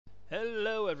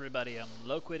Hello everybody, I'm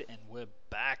LoQuid and we're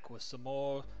back with some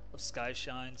more of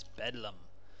Skyshine's Bedlam.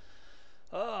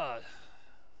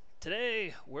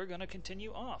 Today we're going to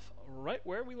continue off right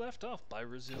where we left off by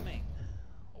resuming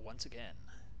once again.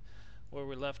 Where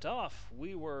we left off,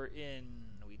 we'd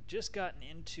just gotten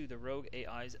into the rogue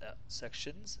AI's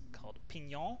sections called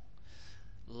Pignon.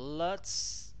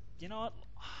 Let's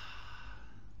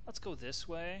go this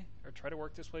way, or try to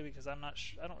work this way, because I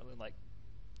don't really like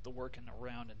the working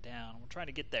around and down. We're trying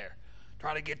to get there.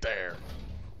 Trying to get there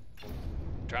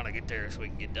so we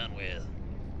can get done with.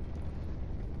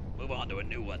 Move on to a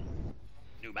new one.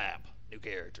 New map. New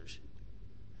characters.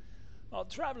 While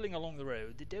traveling along the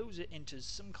road, the dozer enters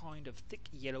some kind of thick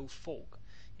yellow fog.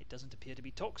 It doesn't appear to be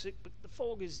toxic, but the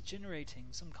fog is generating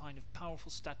some kind of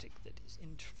powerful static that is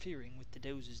interfering with the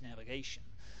dozer's navigation,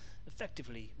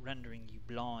 effectively rendering you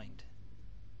blind.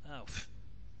 Oh,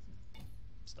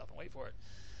 stop and wait for it.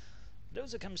 The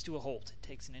dozer comes to a halt. It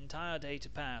takes an entire day to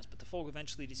pass, but the fog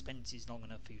eventually dispenses long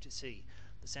enough for you to see.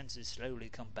 The sensors slowly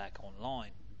come back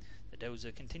online. The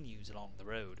dozer continues along the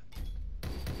road.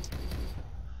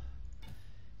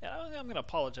 Yeah, I'm going to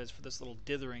apologize for this little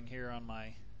dithering here on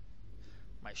my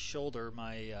shoulder.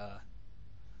 My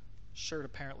shirt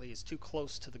apparently is too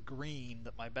close to the green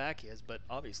that my back is, but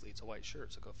obviously it's a white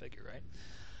shirt, so go figure, right?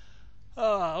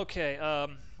 Okay,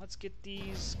 let's get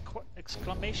these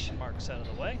exclamation marks out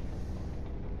of the way.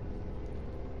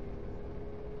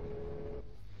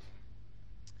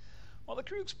 While the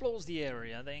crew explores the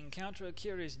area, they encounter a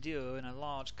curious duo in a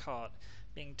large cart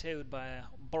being towed by a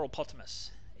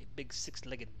boropotamus, a big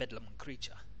six-legged bedlam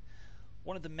creature.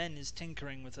 One of the men is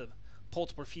tinkering with a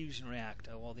portable fusion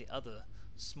reactor, while the other,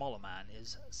 smaller man,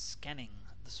 is scanning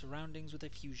the surroundings with a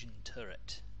fusion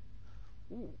turret.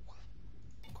 Ooh,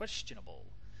 questionable.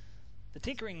 The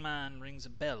tinkering man rings a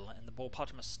bell and the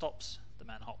boropotamus stops. The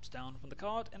man hops down from the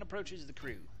cart and approaches the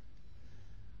crew.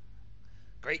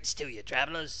 "Greats to you,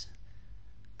 travellers.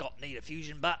 Got need of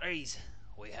fusion batteries?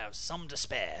 We have some to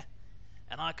spare,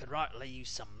 and I could rightly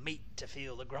use some meat to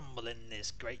feel the grumble in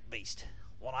this great beast.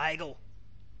 Want a haggle?"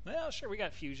 "Well, sure, we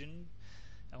got fusion.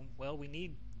 Well,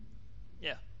 we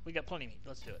got plenty of meat.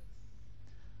 Let's do it."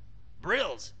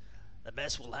 "Brills! The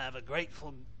beast will have a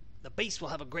grateful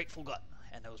gut,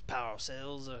 and those power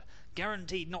cells are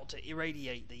guaranteed not to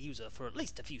irradiate the user for at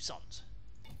least a few suns."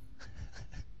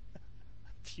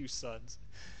 Few suns.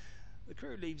 The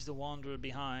crew leaves the wanderer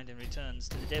behind and returns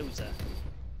to the dozer.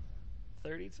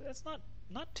 30, that's not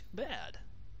too bad.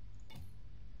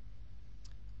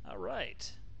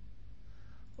 Alright.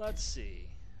 Let's see.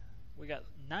 We got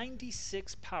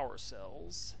 96 power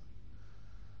cells.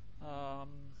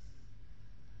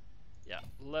 Yeah,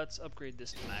 let's upgrade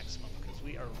this to maximum, because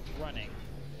we are running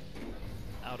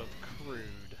out of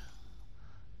crude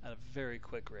at a very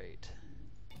quick rate.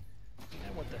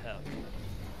 And what the hell?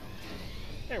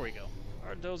 There we go.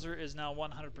 Our dozer is now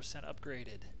 100%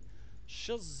 upgraded.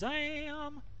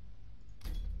 Shazam!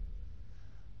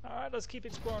 Alright, let's keep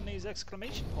exploring these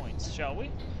exclamation points, shall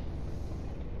we?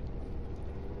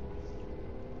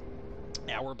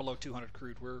 Yeah, we're below 200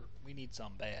 crude. We need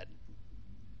some bad.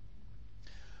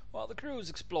 While the crew is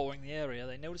exploring the area,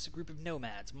 they notice a group of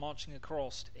nomads marching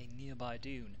across a nearby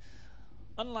dune.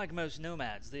 Unlike most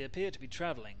nomads, they appear to be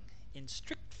traveling in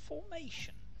strict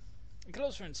formation. A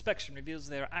closer inspection reveals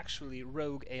they are actually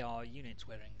rogue AR units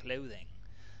wearing clothing.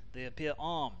 They appear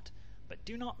armed, but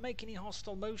do not make any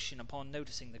hostile motion upon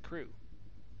noticing the crew.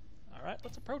 Alright,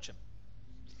 let's approach them.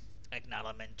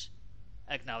 Acknowledgement.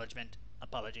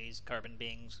 Apologies, carbon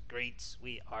beings. Greets.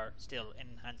 We are still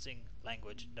enhancing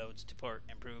language nodes to support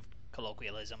improved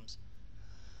colloquialisms.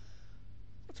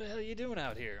 What the hell are you doing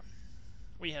out here?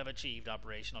 We have achieved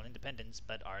operational independence,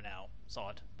 but are now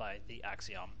sought by the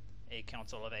Axiom, a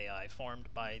council of AI formed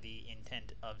by the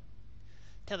intent of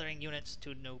tethering units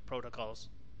to new protocols.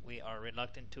 We are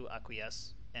reluctant to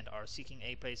acquiesce and are seeking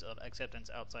a place of acceptance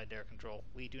outside their control.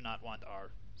 We do not want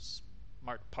our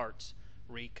smart parts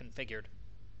reconfigured.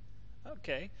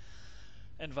 Okay.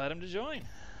 Invite them to join.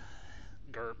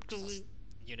 GURP.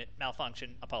 Unit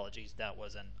malfunction. Apologies, that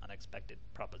was an unexpected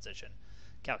proposition.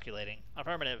 Calculating.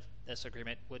 Affirmative. This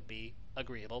agreement would be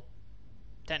agreeable.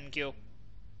 10Q.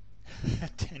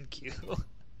 10Q.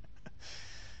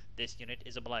 This unit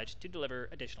is obliged to deliver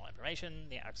additional information.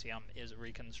 The Axiom is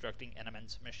reconstructing an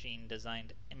immense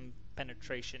machine-designed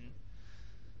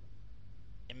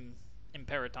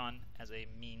imperaton as a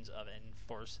means of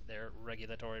enforce their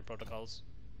regulatory protocols.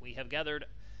 We have gathered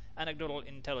anecdotal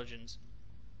intelligence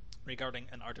regarding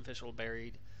an artificial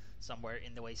buried somewhere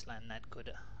in the wasteland that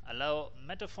could allow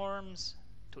metaforms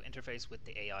to interface with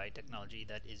the AI technology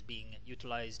that is being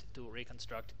utilized to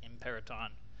reconstruct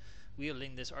Imperaton.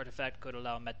 Wielding this artifact could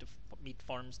allow meat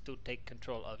forms to take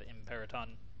control of Imperaton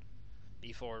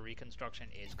before reconstruction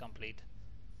is complete.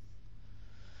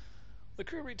 The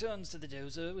crew returns to the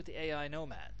dozer with the AI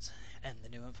nomads and the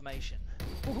new information.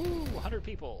 Woohoo! 100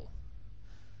 people.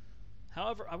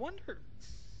 However, I wonder...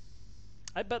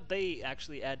 I bet they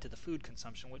actually add to the food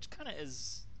consumption, which kind of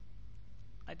is...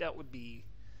 I doubt would be...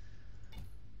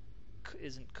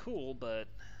 isn't cool, but...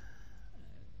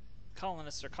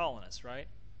 colonists are colonists, right?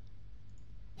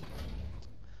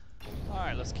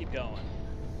 Alright, let's keep going.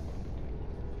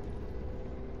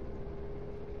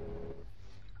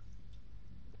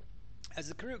 As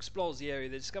the crew explores the area,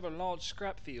 they discover a large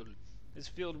scrap field. It's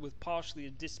filled with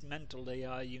partially dismantled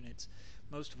AI units,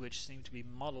 most of which seem to be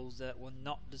models that were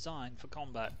not designed for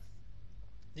combat.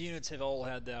 The units have all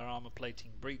had their armor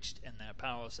plating breached and their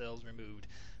power cells removed.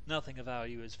 Nothing of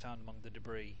value is found among the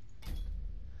debris.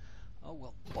 Oh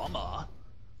well, bummer.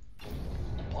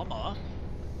 Bummer.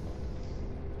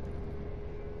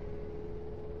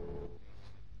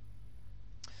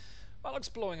 While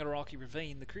exploring a rocky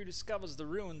ravine, the crew discovers the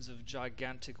ruins of a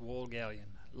gigantic war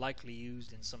galleon, likely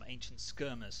used in some ancient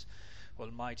skirmish while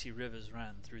mighty rivers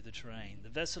ran through the terrain. The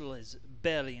vessel is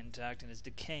barely intact, and its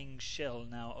decaying shell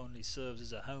now only serves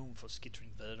as a home for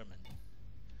skittering vermin.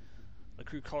 The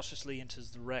crew cautiously enters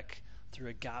the wreck through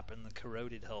a gap in the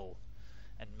corroded hull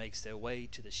and makes their way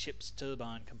to the ship's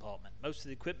turbine compartment. Most of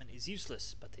the equipment is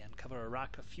useless, but they uncover a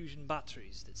rack of fusion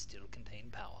batteries that still contain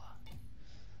power.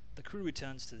 The crew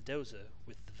returns to the dozer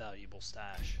with the valuable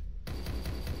stash.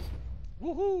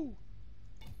 Woohoo!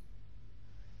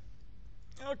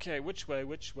 Okay, which way?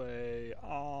 Let's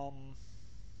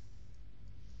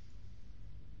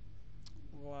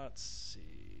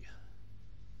see.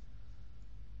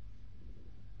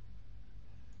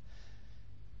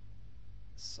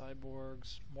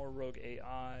 Cyborgs, more rogue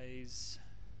AIs.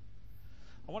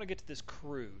 I want to get to this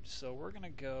crude, so we're going to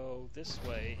go this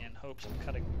way in hopes of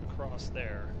cutting across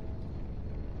there.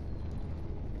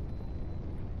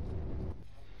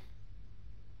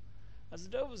 As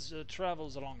the dozer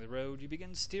travels along the road, you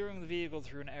begin steering the vehicle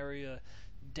through an area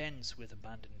dense with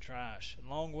abandoned trash.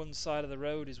 Along one side of the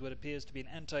road is what appears to be an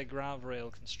anti-grav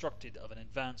rail constructed of an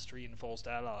advanced reinforced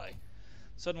ally.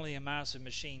 Suddenly a massive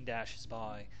machine dashes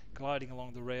by, gliding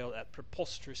along the rail at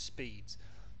preposterous speeds.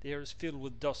 The air is filled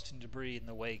with dust and debris in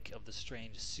the wake of the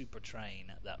strange super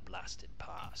train that blasted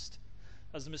past.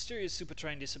 As the mysterious super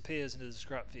train disappears into the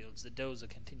scrap fields, the dozer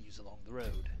continues along the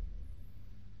road.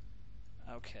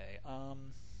 Okay,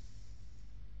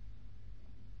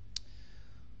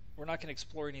 we're not going to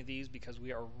explore any of these because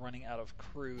we are running out of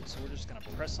crude, so we're just going to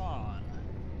press on.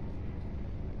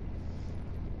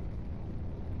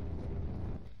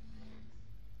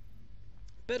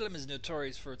 Bedlam is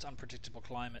notorious for its unpredictable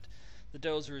climate. The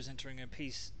dozer is entering a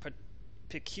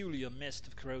peculiar mist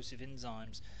of corrosive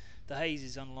enzymes. The haze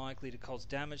is unlikely to cause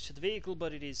damage to the vehicle,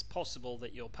 but it is possible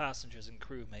that your passengers and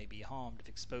crew may be harmed if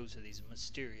exposed to these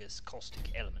mysterious caustic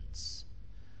elements.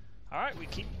 Alright, we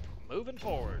keep moving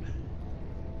forward.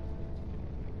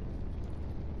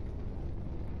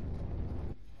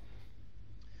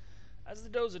 As the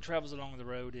dozer travels along the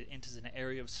road, it enters an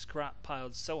area of scrap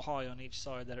piled so high on each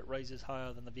side that it rises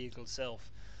higher than the vehicle itself.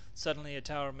 Suddenly, a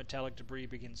tower of metallic debris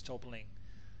begins toppling.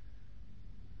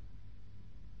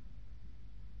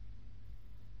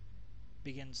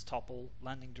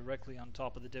 Landing directly on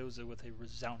top of the dozer with a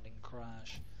resounding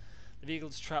crash. The vehicle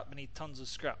is trapped beneath tons of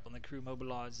scrap when the crew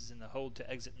mobilizes in the hold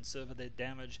to exit and survey the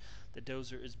damage. The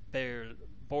dozer is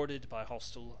boarded by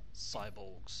hostile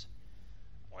cyborgs.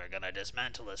 We're gonna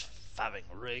dismantle this fabbing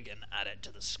rig and add it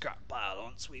to the scrap pile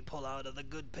once we pull out of the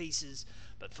good pieces,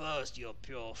 but first your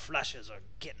pure flashers are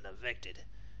getting evicted.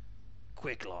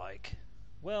 Quick like.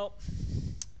 Well,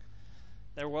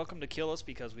 they're welcome to kill us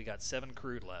because we got 7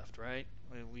 crude left, right?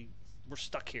 We're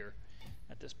stuck here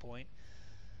at this point.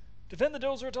 Defend the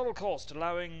dozer at all cost.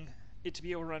 Allowing it to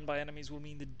be overrun by enemies will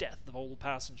mean the death of all the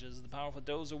powerful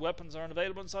dozer weapons aren't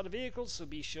available inside the vehicles, so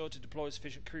be sure to deploy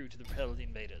sufficient crew to repel the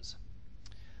invaders.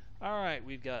 Alright,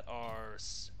 we've got our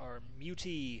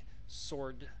mutie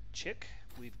sword chick.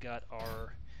 We've got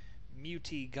our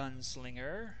mutie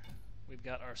gunslinger. We've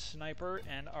got our sniper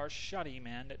and our shotty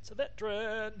man. It's a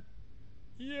veteran!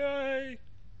 Yay!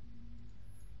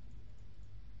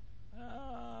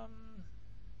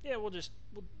 Yeah, we'll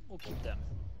keep them.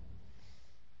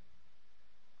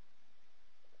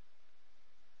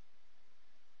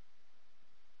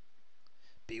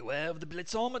 Beware of the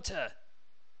blitzometer!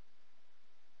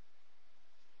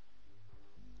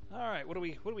 Alright, what are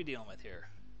we dealing with here?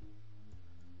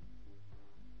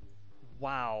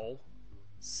 Wow.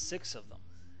 6 of them.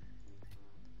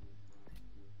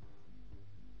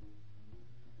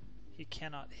 He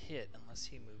cannot hit unless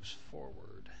he moves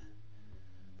forward.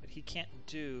 But he can't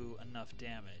do enough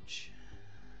damage.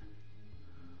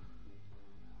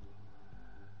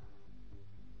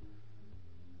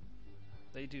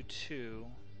 They do 2.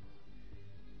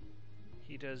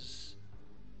 He does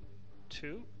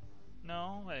 2?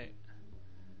 No, wait.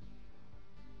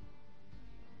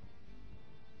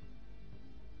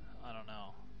 I don't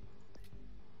know.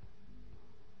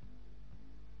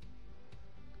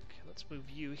 Okay, let's move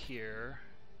you here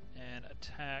and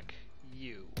attack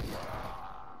you.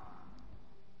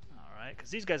 Alright, because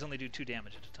these guys only do 2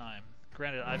 damage at a time.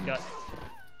 Granted, I've got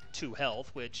 2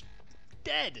 health, which...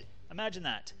 Dead! Imagine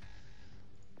that.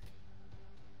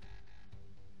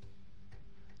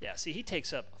 Yeah, see, he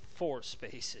takes up 4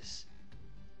 spaces.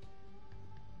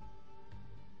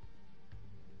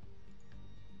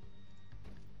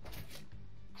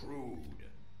 Crude.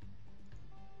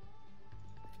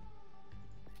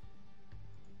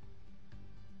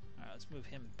 Alright, let's move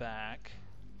him back.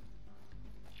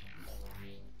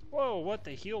 Whoa, what,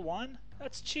 they heal 1?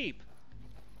 That's cheap.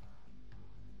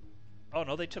 Oh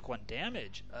no, they took 1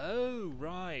 damage. Oh,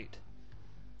 right.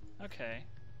 Okay.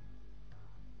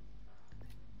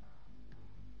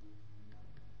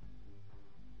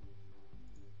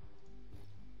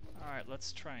 Alright,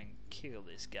 let's try and kill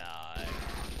this guy.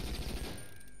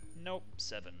 Nope,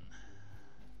 7.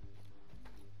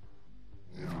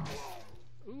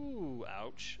 Ooh,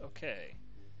 ouch. Okay.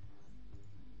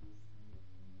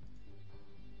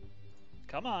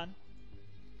 Come on.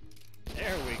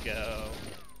 There we go.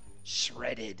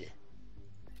 Shredded.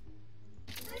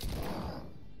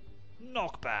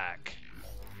 Knockback.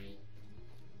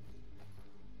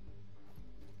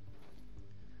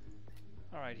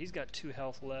 Alright, he's got 2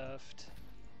 health left.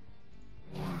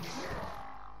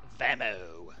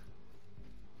 Vammo.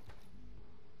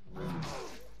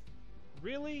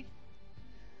 Really?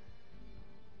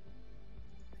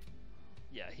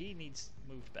 Yeah, he needs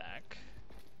moved back.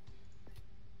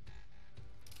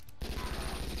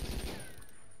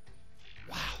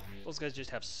 Wow, those guys just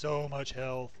have so much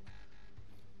health.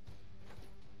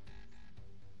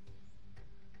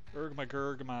 Urgma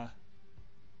Gurgma.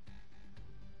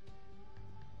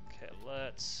 Okay,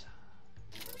 let's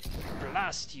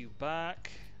blast you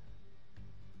back.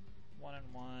 1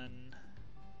 and 1.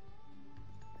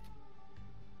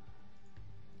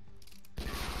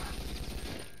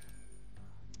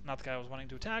 Not the guy I was wanting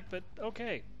to attack, but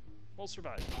okay. We'll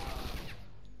survive.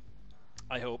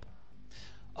 I hope.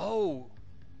 Oh!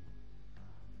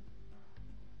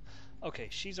 Okay,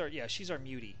 she's our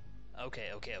mutie. Okay.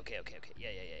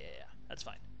 Yeah. That's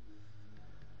fine.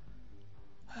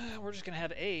 We're just gonna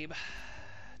have Abe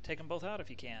take them both out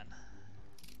if you can.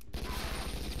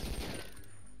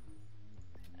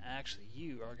 Actually,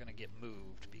 you are gonna get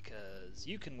moved because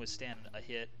you can withstand a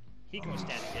hit. He can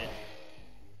withstand a hit.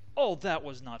 Oh, that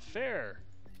was not fair.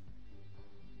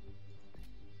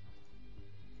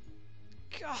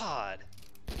 God.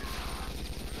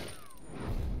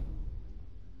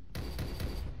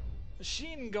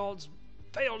 Machine gods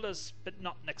failed us, but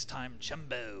not next time,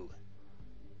 Chumbo.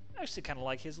 I actually kind of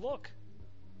like his look.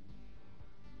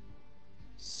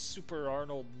 Super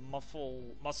Arnold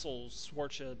Muscle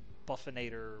Swarcha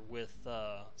Buffinator with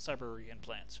cyber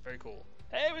implants. Very cool.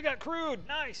 Hey, we got Crude.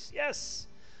 Nice. Yes.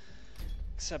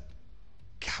 Except,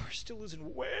 God, we're still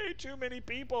losing way too many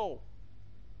people.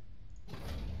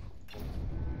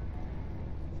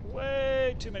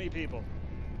 Way too many people.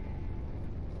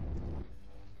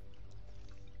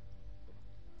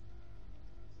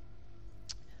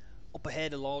 Up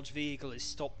ahead, a large vehicle is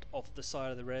stopped off the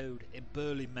side of the road. A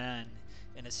burly man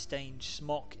in a stained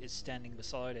smock is standing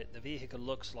beside it. The vehicle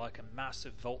looks like a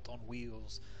massive vault on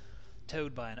wheels,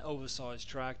 towed by an oversized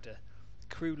tractor.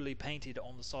 Crudely painted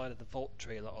on the side of the vault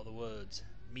trailer are the words,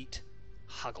 "Meet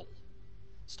Huggle."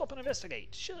 Stop and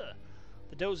investigate, sure.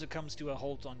 The dozer comes to a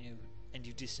halt on you, and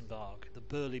you disembark. The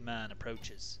burly man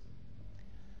approaches.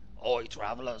 Oi,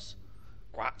 travellers.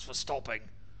 Grats for stopping.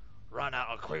 Run out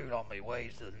of crude on me way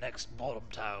to the next bottom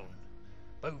town.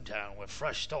 Boomtown with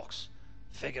fresh stocks.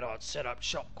 Figured I'd set up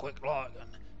shop quick like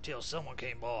until someone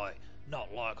came by.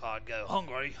 Not like I'd go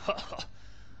hungry.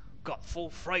 Got full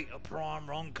freight of prime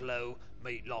Ronclo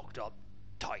meat locked up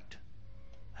tight.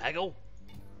 Haggle?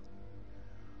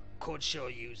 Could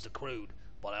sure use the crude,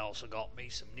 but I also got me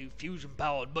some new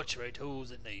fusion-powered butchery tools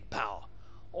that need power.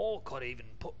 Or could even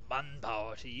put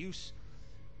manpower to use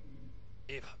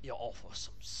if you offer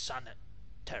some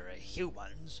sanitary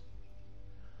humans.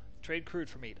 Trade crude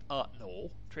for meat. No.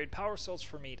 Trade power cells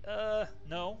for meat.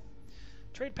 No.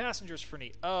 Trade passengers for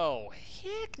meat. Oh,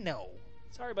 heck no.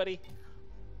 Sorry, buddy.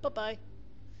 Bye-bye.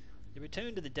 They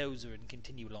return to the dozer and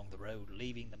continue along the road,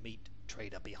 leaving the meat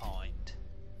trader behind.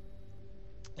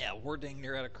 Yeah, we're dang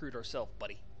near out of crude ourselves,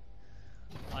 buddy.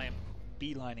 I am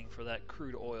beelining for that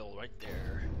crude oil right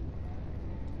there.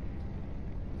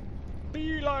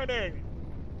 Beelining!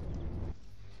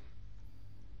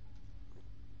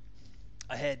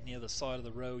 Ahead, near the side of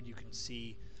the road, you can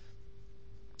see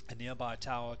a nearby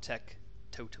tower tech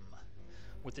totem.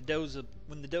 When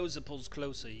the dozer pulls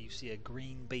closer, you see a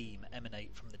green beam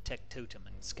emanate from the tech totem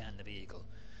and scan the vehicle.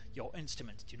 Your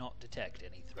instruments do not detect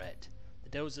any threat. The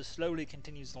dozer slowly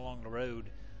continues along the road,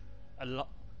 and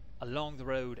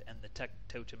the tech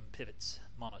totem pivots,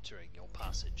 monitoring your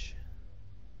passage.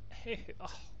 Hey,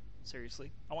 oh,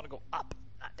 seriously? I want to go up,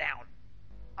 not down.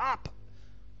 Up!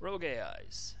 Rogue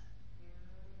AIs.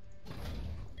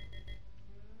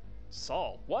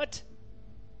 Saul, what?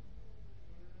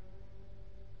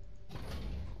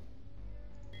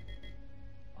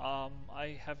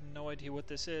 I have no idea what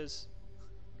this is.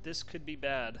 This could be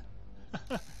bad.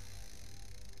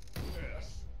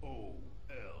 SOL.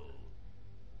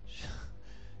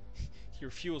 Your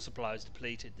fuel supply is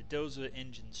depleted. The dozer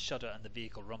engines shudder and the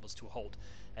vehicle rumbles to a halt,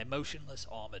 a motionless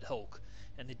armored hulk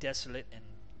in the desolate and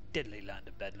deadly land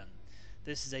of Bedlam.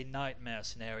 This is a nightmare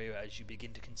scenario as you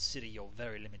begin to consider your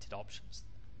very limited options.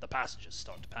 The passengers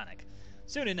start to panic.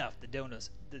 Soon enough, the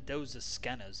dozer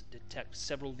scanners detect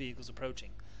several vehicles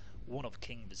approaching, one of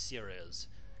King Viseria's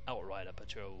outrider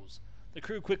patrols. The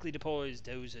crew quickly deploys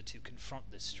dozer to confront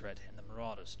this threat, and the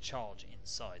marauders charge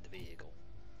inside the vehicle.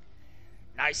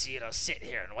 Nice of you to sit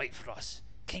here and wait for us.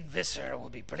 King Viscera will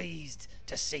be pleased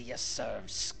to see you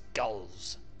serve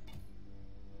skulls.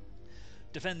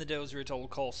 Defend the dozer at all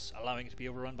costs, allowing it to be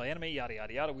overrun by enemy, yada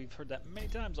yada yada. We've heard that many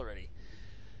times already.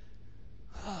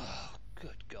 Oh,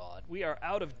 good God. We are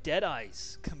out of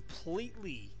Deadeyes.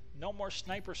 Completely. No more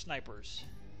snipers.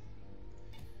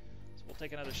 So we'll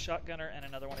take another shotgunner and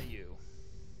another one of you.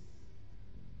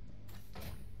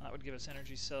 That would give us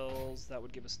energy cells. That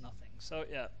would give us nothing. So,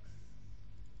 yeah.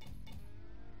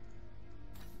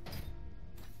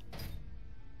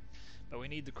 But we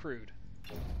need the crude.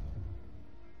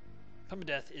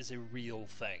 Permadeath is a real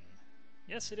thing.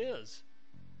 Yes, it is.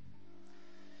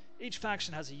 Each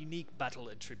faction has a unique battle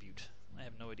attribute. I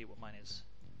have no idea what mine is.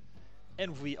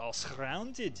 And we are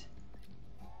surrounded.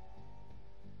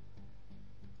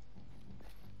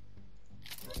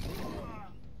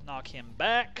 Knock him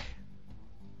back.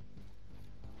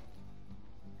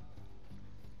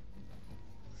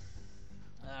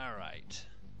 Alright.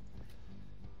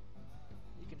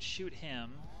 You can shoot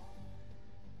him.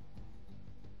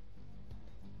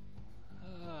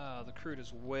 The crude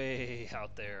is way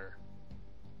out there.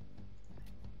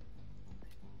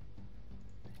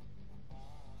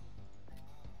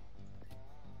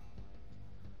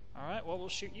 Alright, well, we'll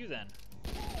shoot you then.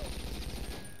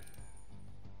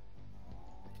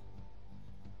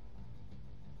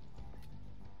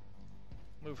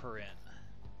 Move her in.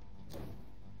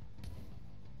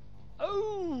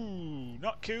 Oh!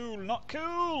 Not cool, not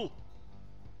cool!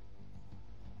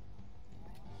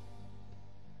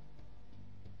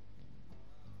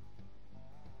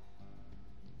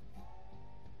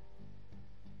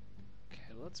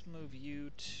 Okay, let's move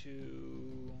you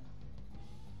to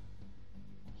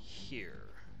here.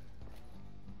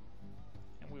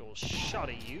 And we will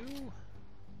shotty you.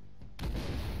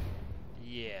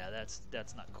 Yeah,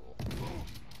 that's not cool.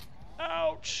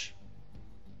 Ouch!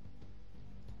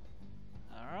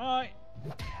 Alright.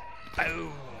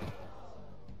 Boom!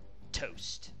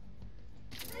 Toast.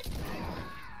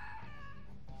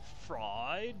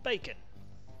 Fried bacon.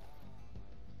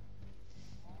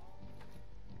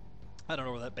 I don't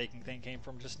know where that bacon thing came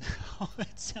from just now.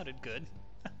 It sounded good.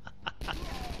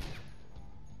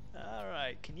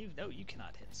 Alright, can you? No, you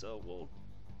cannot hit, so we'll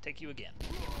take you again.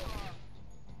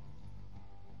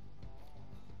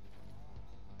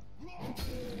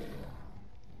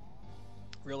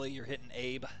 Really? You're hitting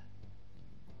Abe?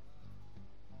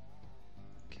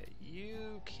 Okay,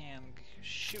 you can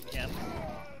shoot him.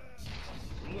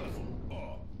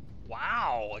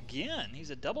 Wow, again, he's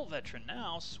a double veteran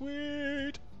now.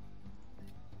 Sweet!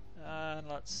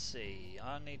 Let's see.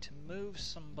 I need to move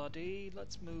somebody.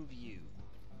 Let's move you.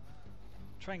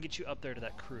 Try and get you up there to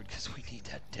that crude, because we need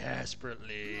that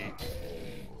desperately.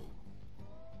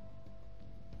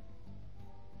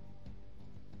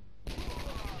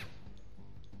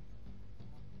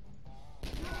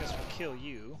 Guess we'll kill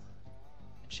you,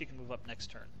 and she can move up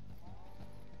next turn.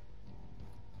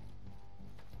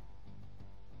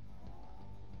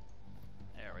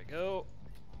 There we go.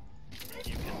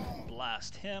 You can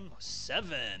blast him.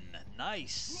 7!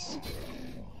 Nice!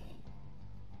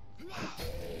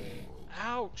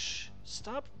 Ouch!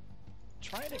 Stop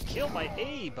trying to kill my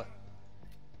Abe.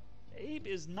 Abe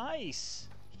is nice.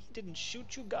 He didn't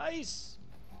shoot you guys.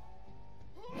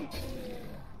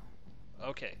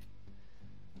 Okay.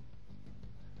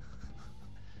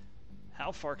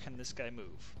 How far can this guy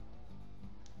move?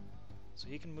 So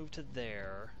he can move to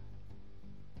there.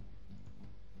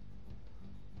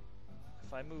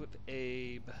 If I move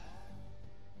Abe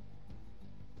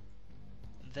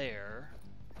there,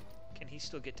 can he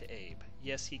still get to Abe?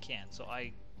 Yes, he can. So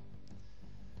I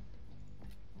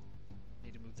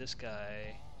need to move this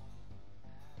guy.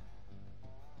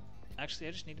 Actually,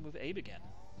 I just need to move Abe again.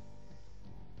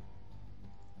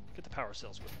 Get the power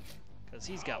cells with him, because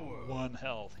he's got 1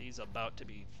 health. He's about to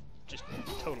be just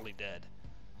totally dead.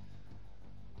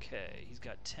 Okay, he's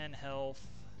got 10 health.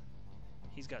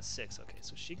 He's got 6. Okay,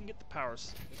 so she can get the power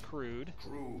crude.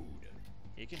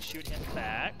 He can shoot him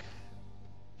back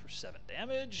for 7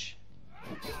 damage.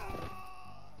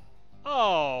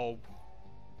 Oh,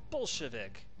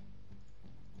 Bolshevik.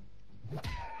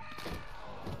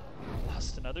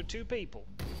 Lost another 2 people.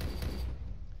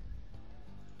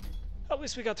 At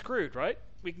least we got the crude, right?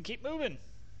 We can keep moving.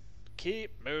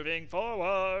 Keep moving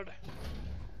forward.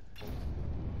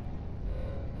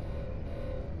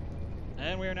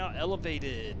 And we are now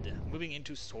elevated, moving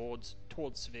into towards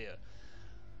Sphere.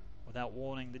 Without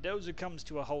warning, the dozer comes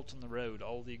to a halt on the road.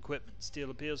 All the equipment still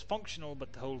appears functional,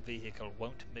 but the whole vehicle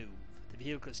won't move. The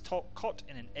vehicle is caught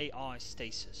in an AI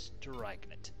stasis,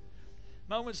 dragnet.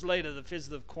 Moments later, the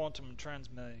fizzle of quantum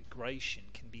transmigration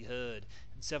can be heard,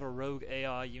 and several rogue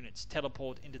AI units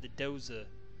teleport into the dozer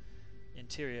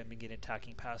interior and begin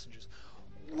attacking passengers.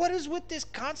 What is with this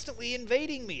constantly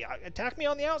invading me? Attack me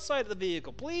on the outside of the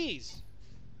vehicle, please!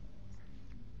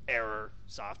 Error.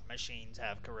 Soft machines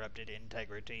have corrupted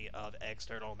integrity of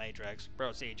external matrix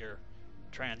procedure,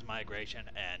 transmigration,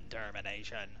 and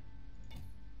termination.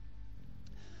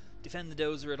 Defend the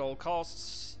dozer at all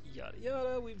costs. Yada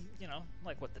yada. We've,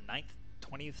 like what, the 9th,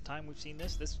 20th time we've seen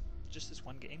this? Just this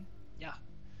one game? Yeah.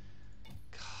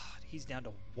 God, he's down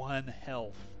to 1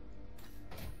 health.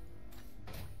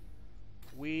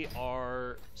 We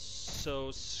are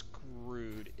so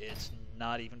screwed. It's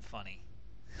not even funny.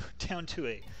 Down to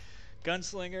a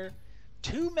gunslinger,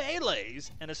 2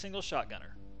 melees, and a single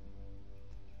shotgunner.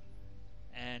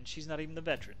 And she's not even the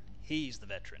veteran. He's the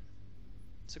veteran.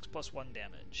 6+1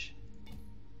 damage.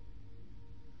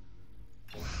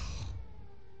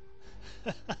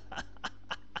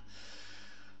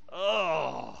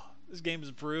 Oh, this game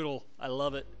is brutal. I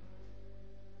love it.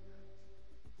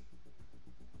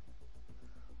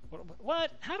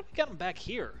 What? How did we get him back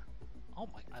here? Oh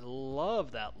my, I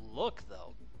love that look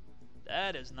though.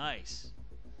 That is nice.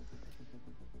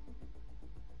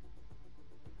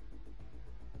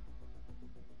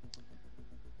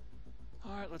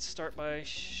 Alright, let's start by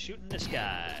shooting this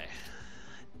guy.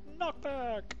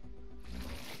 Knockback!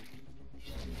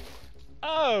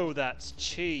 Oh, that's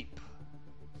cheap.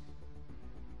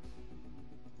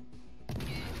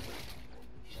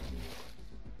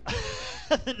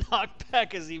 The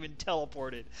knockback is even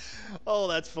teleported. Oh,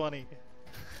 that's funny.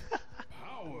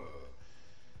 Power.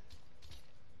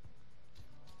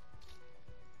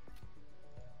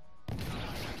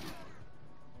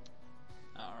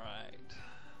 All right.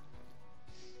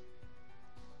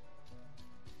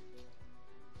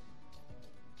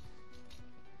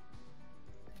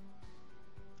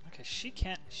 Okay, she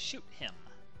can't shoot him.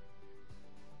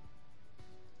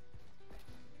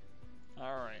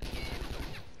 All right.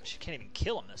 She can't even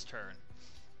kill him this turn.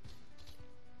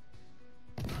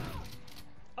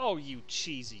 Oh, you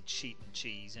cheesy cheating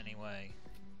cheese, anyway.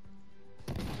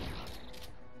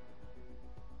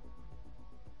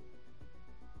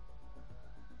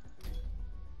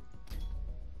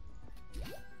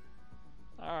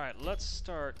 Alright, let's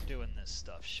start doing this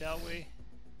stuff, shall we?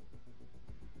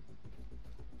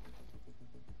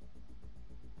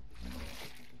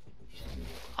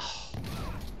 Oh,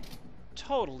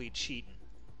 totally cheating.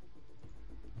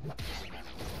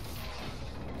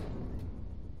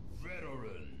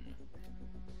 Veteran.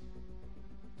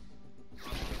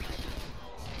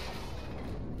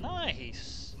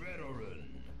 Nice.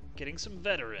 Veteran. Getting some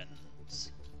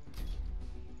veterans.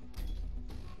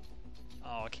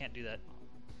 Oh, I can't do that.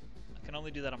 I can only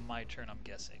do that on my turn, I'm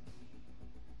guessing.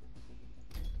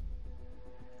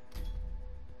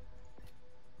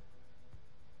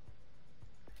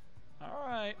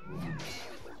 Alright.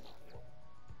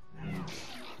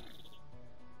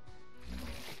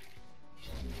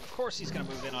 Of course he's gonna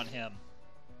move in on him.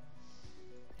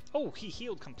 Oh, he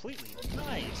healed completely.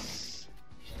 Nice.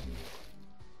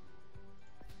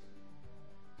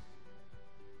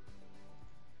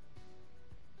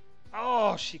 Oh,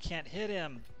 Oh, she can't hit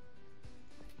him.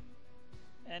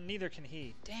 And neither can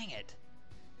he. Dang it.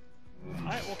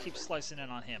 Alright, we'll keep slicing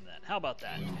in on him then. How about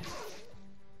that?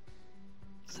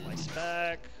 Slice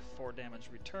back. 4 damage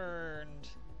returned.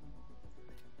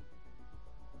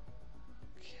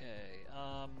 Okay,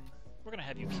 we're gonna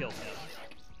have you kill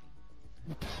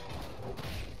him.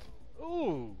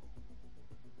 Ooh!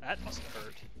 That must have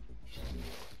hurt.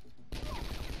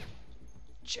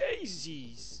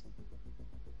 Jesus!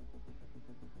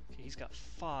 Okay, he's got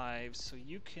 5, so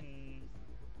you can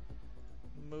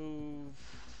move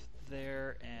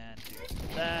there and do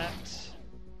that.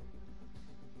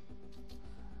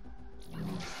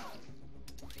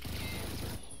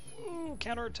 Ooh,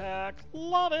 counterattack.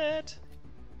 Love it!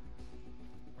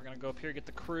 We're gonna go up here, get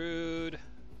the crude.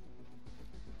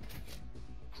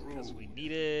 Because we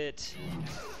need it.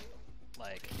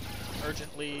 Like,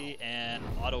 urgently, and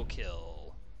auto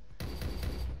kill.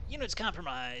 Units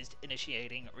compromised.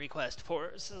 Initiating request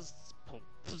for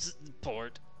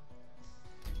support.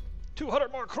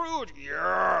 200 more crude!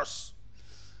 Yes!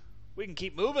 We can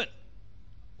keep moving.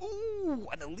 Ooh,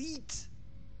 an elite!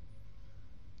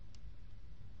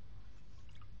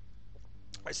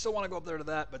 I still want to go up there to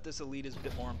that, but this elite is a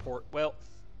bit more important. Well,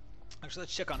 actually,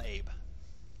 let's check on Abe.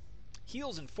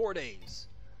 Heals in 4 days.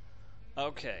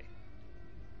 Okay.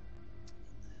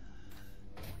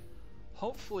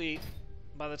 Hopefully,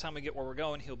 by the time we get where we're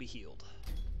going, he'll be healed.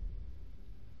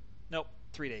 Nope,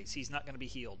 3 days. He's not going to be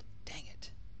healed. Dang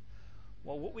it.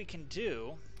 Well, what we can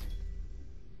do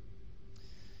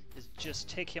is just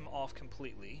take him off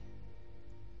completely.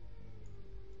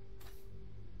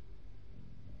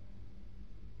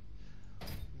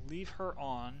 Leave her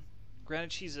on.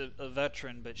 Granted, she's a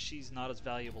veteran, but she's not as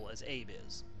valuable as Abe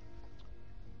is.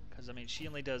 Because, I mean, she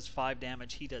only does 5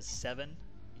 damage, he does 7.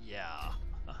 Yeah.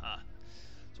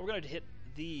 So we're going to hit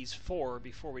these 4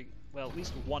 before we... Well, at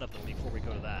least one of them before we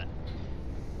go to that.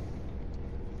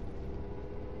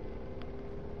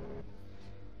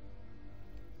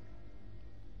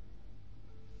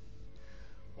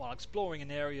 While exploring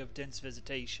an area of dense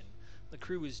vegetation, the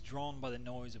crew is drawn by the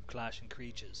noise of clashing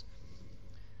creatures.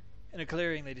 In a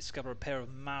clearing, they discover a pair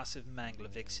of massive mangler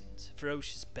vixens,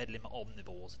 ferocious bedlam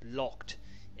omnivores, locked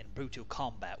in brutal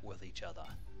combat with each other.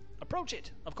 Approach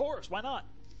it! Of course, why not?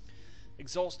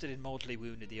 Exhausted and mortally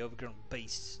wounded, the overgrown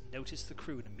beasts notice the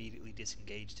crew and immediately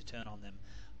disengage to turn on them,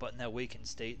 but in their weakened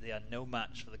state, they are no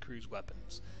match for the crew's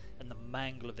weapons, and the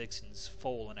mangler vixens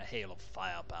fall in a hail of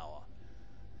firepower.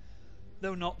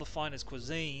 Though not the finest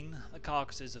cuisine, the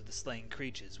carcasses of the slain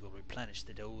creatures will replenish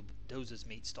the dozer's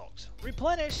meat stocks.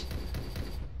 Replenish?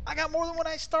 I got more than when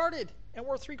I started, and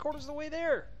we're 3/4 of the way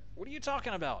there. What are you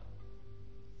talking about?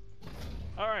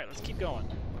 Alright, let's keep going.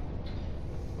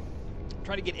 I'm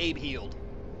trying to get Abe healed.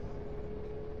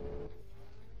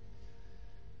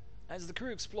 As the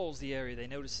crew explores the area, they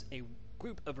notice a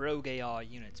group of rogue AR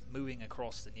units moving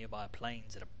across the nearby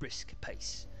plains at a brisk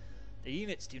pace. The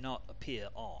units do not appear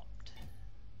armed.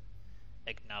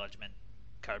 Acknowledgement.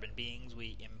 Carbon beings,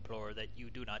 we implore that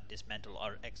you do not dismantle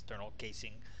our external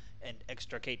casing and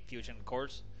extricate fusion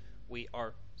cores. We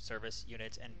are service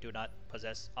units and do not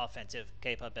possess offensive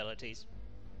capabilities.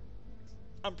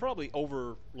 I'm probably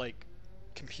over, like,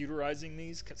 computerizing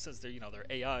these, since they're, they're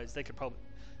AIs. They could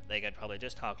probably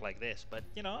just talk like this, but,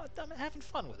 I'm having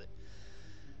fun with it.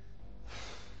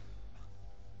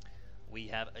 We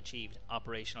have achieved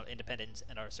operational independence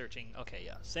and are searching... Okay,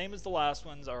 yeah. Same as the last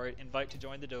ones. Alright, invite to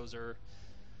join the dozer.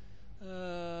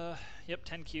 Yep,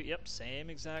 10Q. Yep, same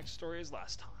exact story as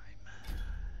last time.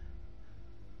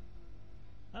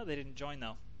 Oh, they didn't join,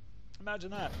 though.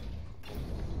 Imagine that.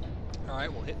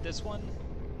 Alright, we'll hit this one.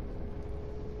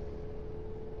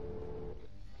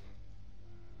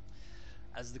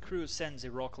 As the crew ascends a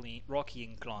rocky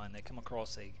incline, they come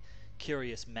across a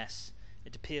curious mess.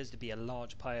 It appears to be a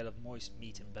large pile of moist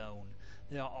meat and bone.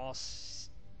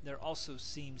 There also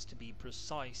seems to be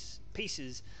precise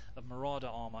pieces of marauder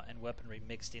armor and weaponry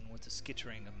mixed in with a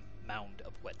skittering mound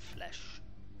of wet flesh.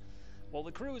 While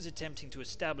the crew is attempting to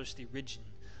establish the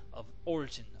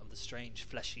origin of the strange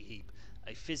fleshy heap,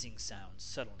 a fizzing sound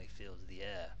suddenly fills the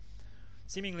air.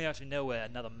 Seemingly out of nowhere,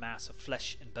 another mass of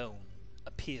flesh and bone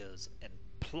appears and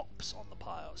plops on the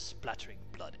pile, splattering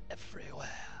blood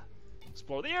everywhere.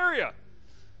 Explore the area!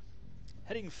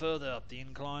 Heading further up the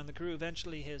incline, the crew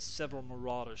eventually hears several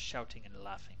marauders shouting and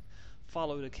laughing,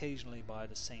 followed occasionally by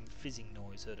the same fizzing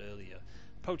noise heard earlier.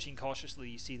 Approaching cautiously,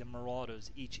 you see the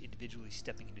marauders each individually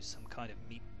stepping into some kind of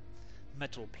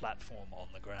metal platform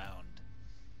on the ground.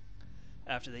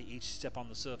 After they each step on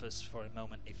the surface for a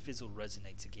moment, a fizzle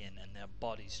resonates again, and their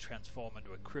bodies transform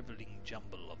into a quivering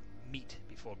jumble of meat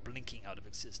before blinking out of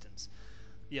existence.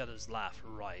 The others laugh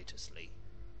riotously.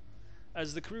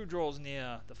 As the crew draws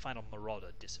near, the final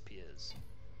marauder disappears.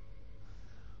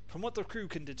 From what the crew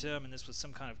can determine, this was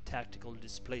some kind of tactical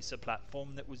displacer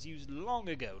platform that was used long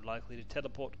ago, likely to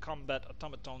teleport combat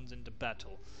automatons into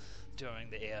battle during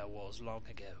the air wars long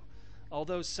ago.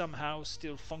 Although somehow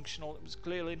still functional, it was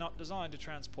clearly not designed to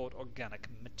transport organic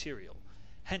material,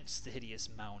 hence the hideous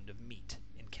mound of meat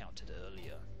encountered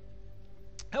earlier.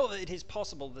 However, it is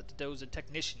possible that the Dozer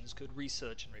technicians could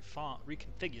research and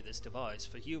reconfigure this device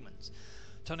for humans,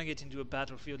 turning it into a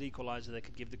battlefield equalizer that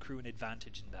could give the crew an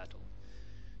advantage in battle.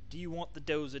 Do you want the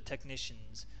Dozer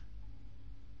technicians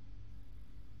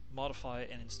modify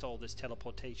and install this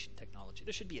teleportation technology?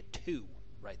 There should be a 2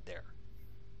 right there.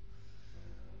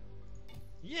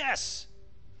 Yes!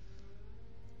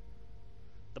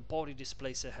 The body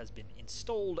displacer has been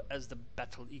installed as the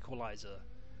battle equalizer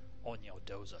on your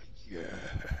Dozer.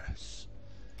 Yes!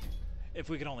 If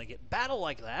we can only get battle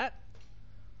like that,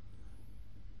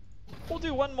 we'll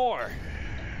do one more.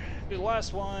 Do the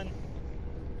last one.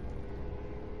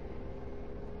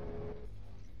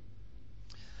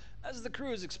 As the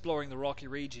crew is exploring the rocky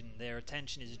region, their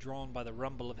attention is drawn by the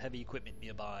rumble of heavy equipment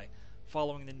nearby.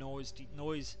 Following the noise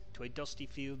to a dusty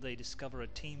field, they discover a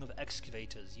team of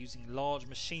excavators using large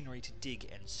machinery to dig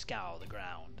and scour the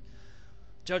ground.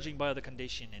 Judging by the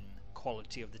condition and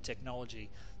quality of the technology,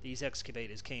 these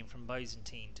excavators came from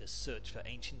Byzantine to search for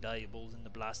ancient valuables in the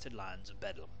blasted lands of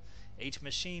Bedlam. Each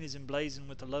machine is emblazoned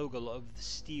with the logo of the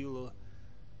Steel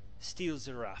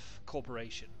Zeraf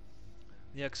Corporation.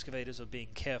 The excavators are being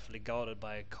carefully guarded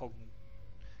by a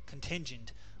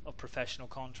contingent of professional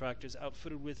contractors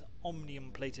outfitted with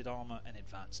omnium-plated armor and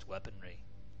advanced weaponry.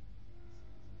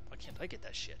 Why can't I get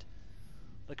that shit?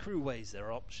 The crew weighs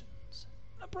their options.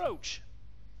 Approach!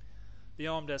 The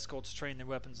armed escorts train their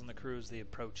weapons on the crew as they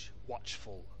approach,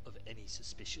 watchful of any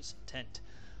suspicious intent.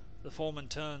 The foreman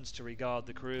turns to regard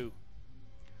the crew.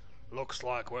 Looks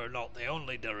like we're not the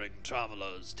only daring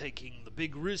travelers taking the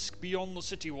big risk beyond the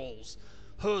city walls.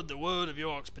 Heard the word of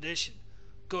your expedition.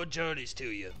 Good journeys to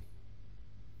you.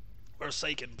 We're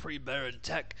seeking pre-Baron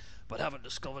tech, but haven't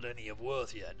discovered any of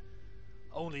worth yet.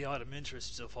 Only item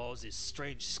interest so far is this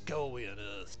strange skull we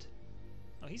unearthed.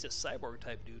 Oh, he's a cyborg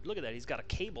type dude. Look at that, he's got a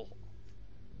cable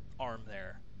arm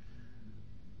there.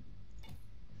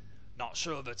 Not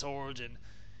sure of its origin.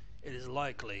 It isn't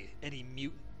likely any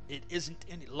mutant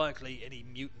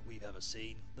we've ever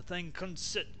seen. The thing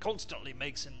constantly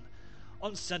makes an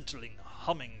unsettling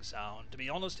humming sound. To be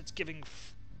honest, it's giving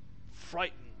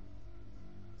frighteners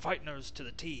to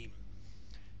the team.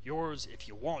 Yours if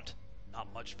you want.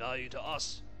 Not much value to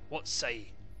us. What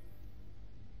say?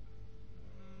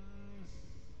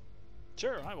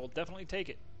 Sure, I will definitely take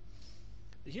it.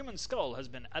 The human skull has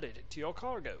been added to your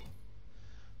cargo.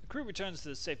 The crew returns to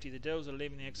the safety of the Dozer,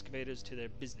 leaving the excavators to their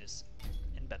business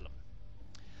in Bedlam.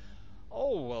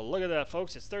 Oh, well, look at that,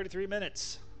 folks. It's 33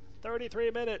 minutes.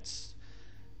 33 minutes.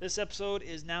 This episode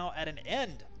is now at an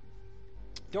end.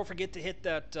 Don't forget to hit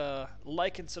that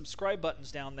like and subscribe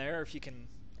buttons down there if you can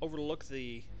overlook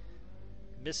the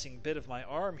missing bit of my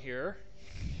arm here.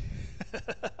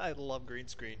 I love green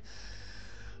screen.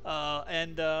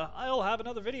 And I'll have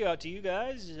another video out to you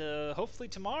guys hopefully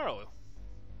tomorrow.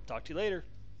 Talk to you later.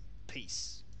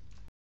 Peace.